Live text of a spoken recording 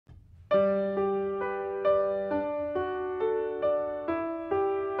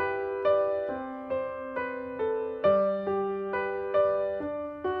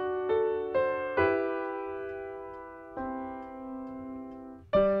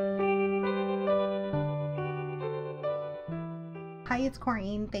Hi, it's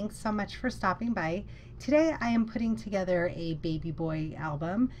Corinne. Thanks so much for stopping by. Today I am putting together a baby boy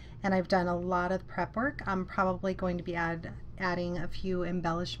album, and I've done a lot of prep work. I'm probably going to be adding a few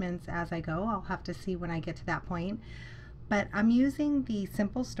embellishments as I go. I'll have to see when I get to that point. But I'm using the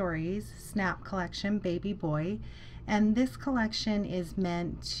Simple Stories Snap Collection Baby Boy, and this collection is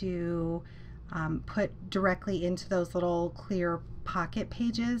meant to put directly into those little clear pocket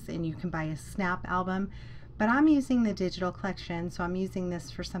pages, and you can buy a snap album. But I'm using the digital collection, so I'm using this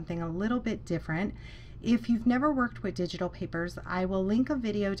for something a little bit different. If you've never worked with digital papers, I will link a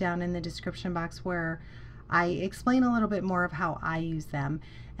video down in the description box where I explain a little bit more of how I use them.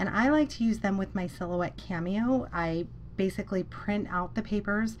 And I like to use them with my Silhouette Cameo. I basically print out the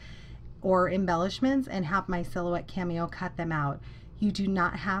papers or embellishments and have my Silhouette Cameo cut them out. You do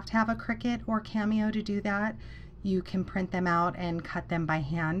not have to have a Cricut or Cameo to do that. You can print them out and cut them by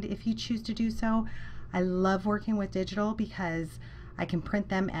hand if you choose to do so. I love working with digital because I can print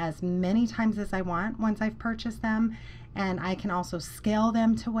them as many times as I want once I've purchased them, and I can also scale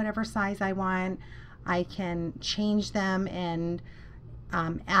them to whatever size I want. I can change them and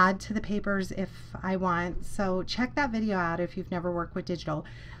add to the papers if I want. So check that video out if you've never worked with digital.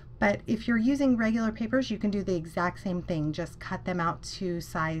 But if you're using regular papers, you can do the exact same thing, just cut them out to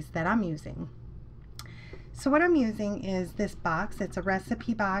size that I'm using. So what I'm using is this box. It's a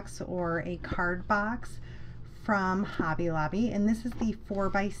recipe box or a card box from Hobby Lobby, and this is the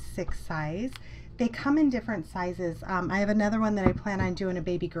 4x6 size. They come in different sizes. I have another one that I plan on doing a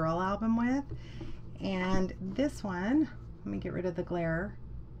baby girl album with, and this one, let me get rid of the glare,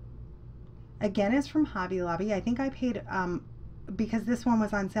 again is from Hobby Lobby. I think I paid, because this one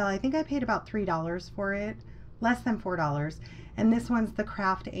was on sale, I think I paid about $3 for it, less than $4. And this one's the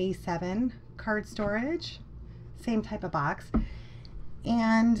Craft A7 card storage, same type of box.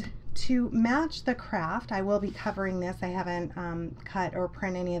 And to match the craft, I will be covering this. I haven't cut or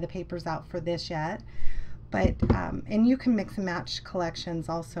print any of the papers out for this yet, but and you can mix and match collections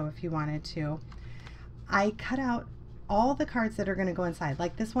also if you wanted to. I cut out all the cards that are going to go inside.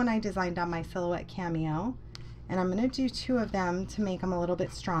 Like this one I designed on my Silhouette Cameo, and I'm going to do 2 of them to make them a little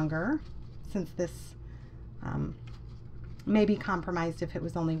bit stronger, since this may be compromised if it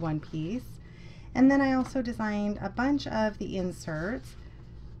was only one piece. And then I also designed a bunch of the inserts.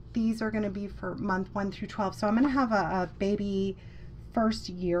 These are going to be for month 1 through 12. So I'm going to have a baby first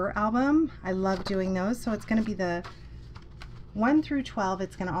year album. I love doing those. So it's going to be the 1 through 12.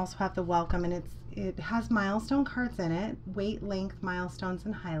 It's going to also have the welcome, and it has milestone cards in it, weight, length, milestones,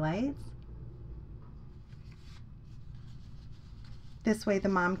 and highlights. This way the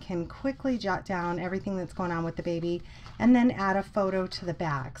mom can quickly jot down everything that's going on with the baby and then add a photo to the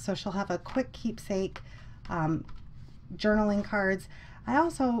back. So she'll have a quick keepsake journaling cards. I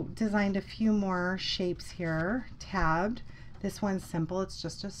also designed a few more shapes here, tabbed. This one's simple, it's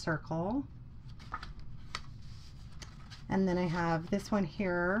just a circle. And then I have this one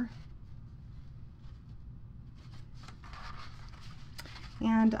here,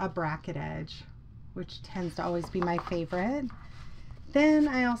 and a bracket edge, which tends to always be my favorite. Then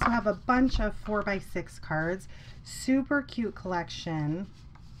I also have a bunch of 4x6 cards, super cute collection.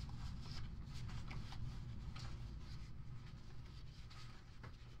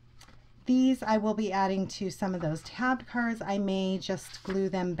 These I will be adding to some of those tabbed cards. I may just glue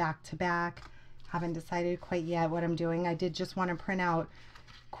them back to back. Haven't decided quite yet what I'm doing. I did just want to print out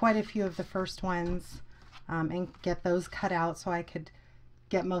quite a few of the first ones and get those cut out so I could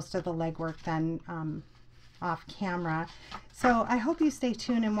get most of the legwork done off camera. So I hope you stay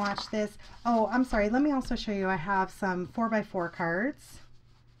tuned and watch this. Oh, I'm sorry, let me also show you, I have some 4x4 cards,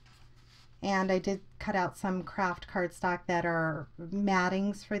 and I did cut out some craft cardstock that are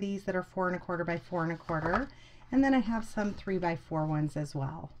mattings for these that are 4 1/4 by 4 1/4, and then I have some 3x4 ones as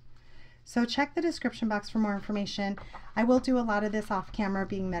well. So check the description box for more information. I will do a lot of this off camera,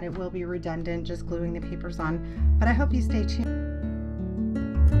 being that it will be redundant just gluing the papers on, but I hope you stay tuned.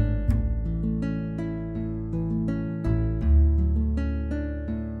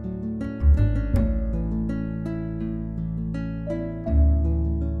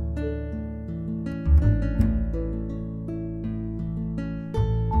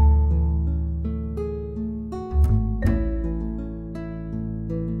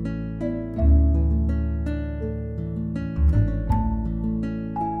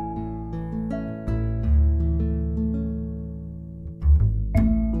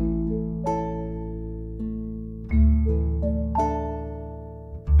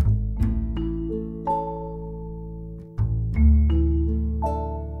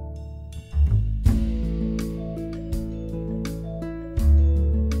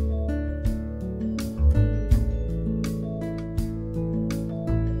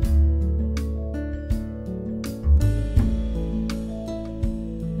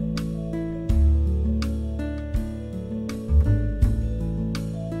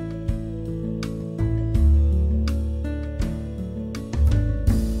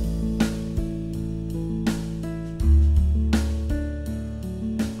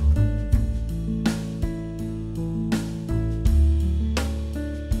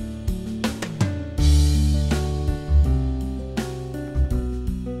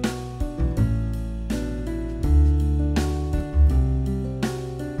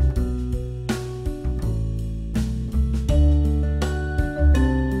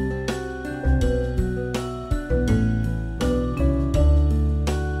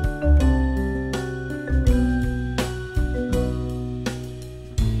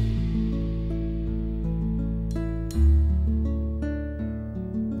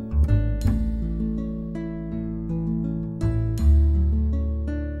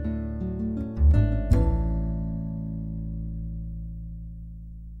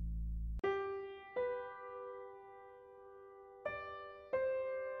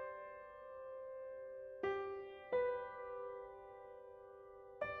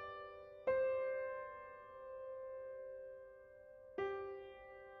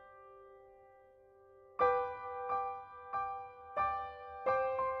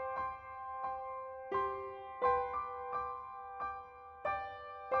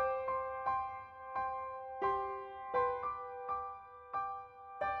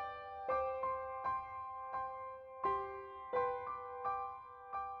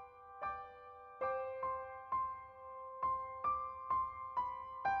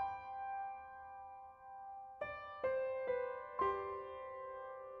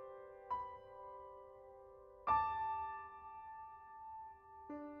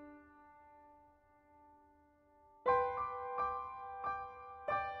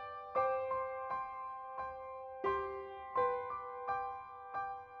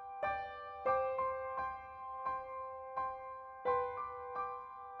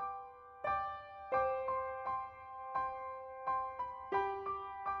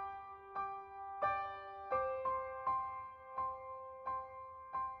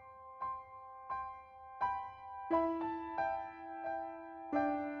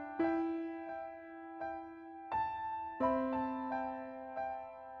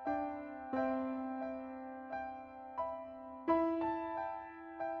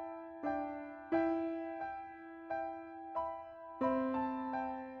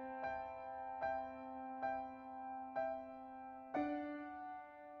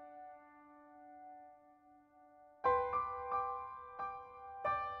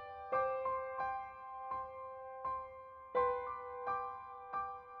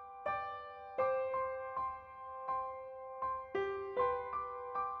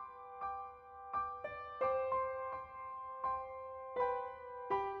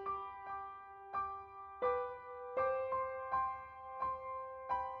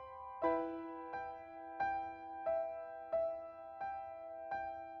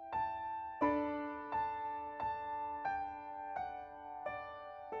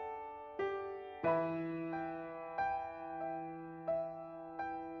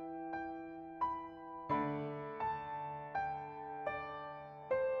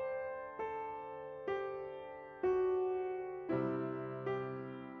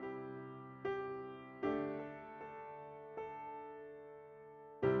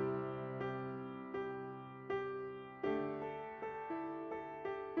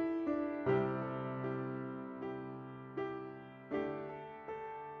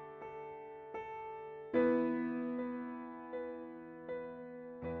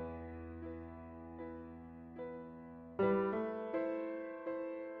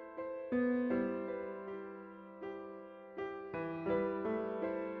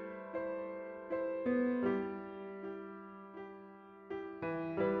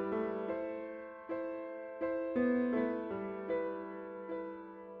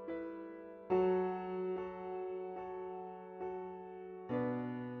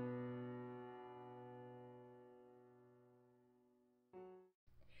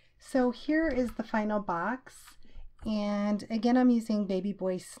 So here is the final box, and again I'm using Baby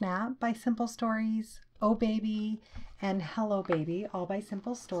Boy Snap by Simple Stories, Oh Baby, and Hello Baby, all by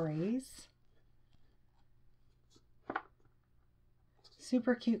Simple Stories.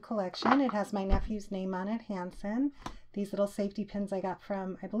 Super cute collection. It has my nephew's name on it, Hanson. These little safety pins I got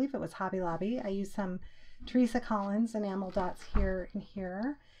from, I believe it was Hobby Lobby. I used some Teresa Collins enamel dots here and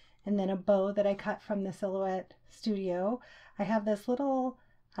here, and then a bow that I cut from the Silhouette Studio. I have this little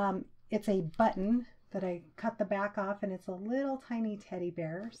it's a button that I cut the back off, and it's a little tiny teddy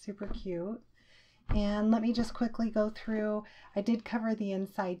bear, super cute. And let me just quickly go through. I did cover the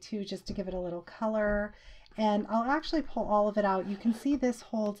inside too, just to give it a little color, and I'll actually pull all of it out. You can see this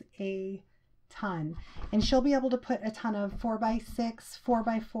holds a ton, and she'll be able to put a ton of 4x6,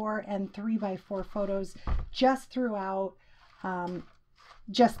 4x4, and 3x4 photos just throughout,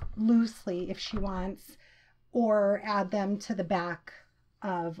 just loosely if she wants, or add them to the back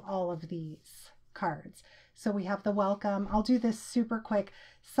of all of these cards. So we have the welcome. I'll do this super quick.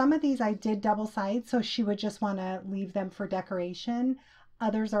 Some of these I did double side, so she would just want to leave them for decoration.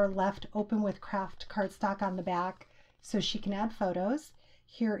 Others are left open with craft cardstock on the back so she can add photos.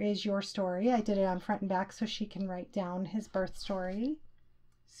 Here is your story. I did it on front and back so she can write down his birth story.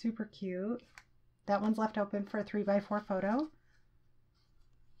 Super cute. That one's left open for a 3x4 photo.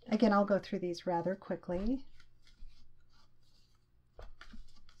 Again, I'll go through these rather quickly.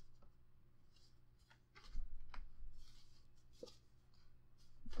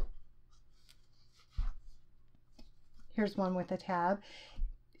 Here's one with a tab.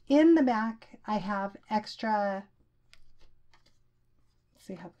 In the back, I have extra, let's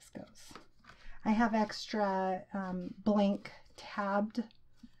see how this goes. I have extra blank tabbed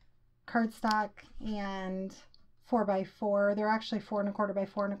cardstock and 4x4. They're actually 4 1/4 by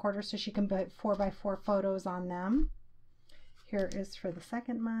 4 1/4, so she can put 4x4 photos on them. Here is for the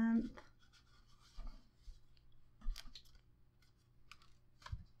second month.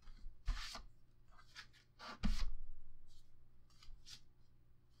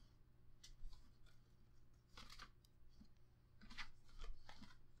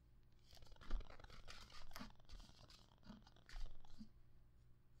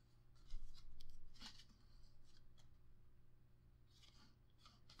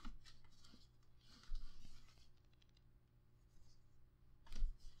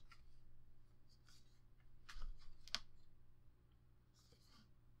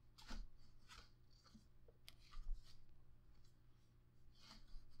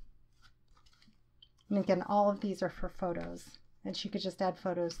 And again, all of these are for photos, and she could just add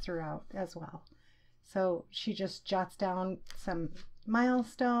photos throughout as well. So she just jots down some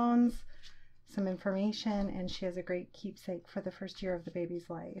milestones, some information, and she has a great keepsake for the first year of the baby's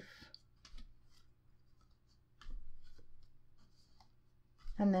life.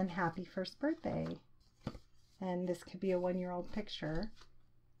 and then happy first birthday. And this could be a 1-year-old picture.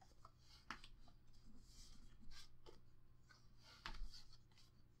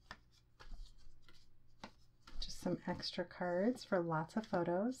 Just some extra cards for lots of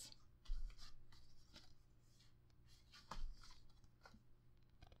photos.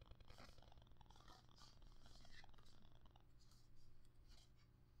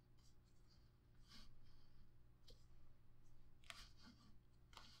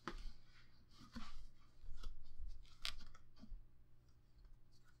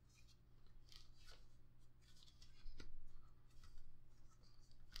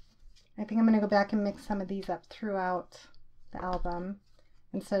 I think I'm going to go back and mix some of these up throughout the album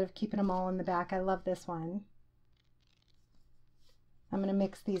instead of keeping them all in the back. I love this one. I'm going to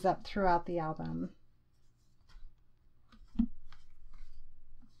mix these up throughout the album.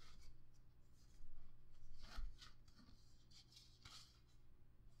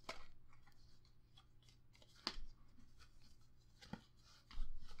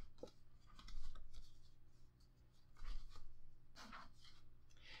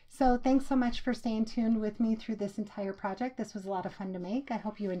 So thanks so much for staying tuned with me through this entire project. This was a lot of fun to make. I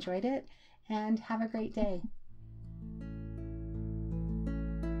hope you enjoyed it, and have a great day.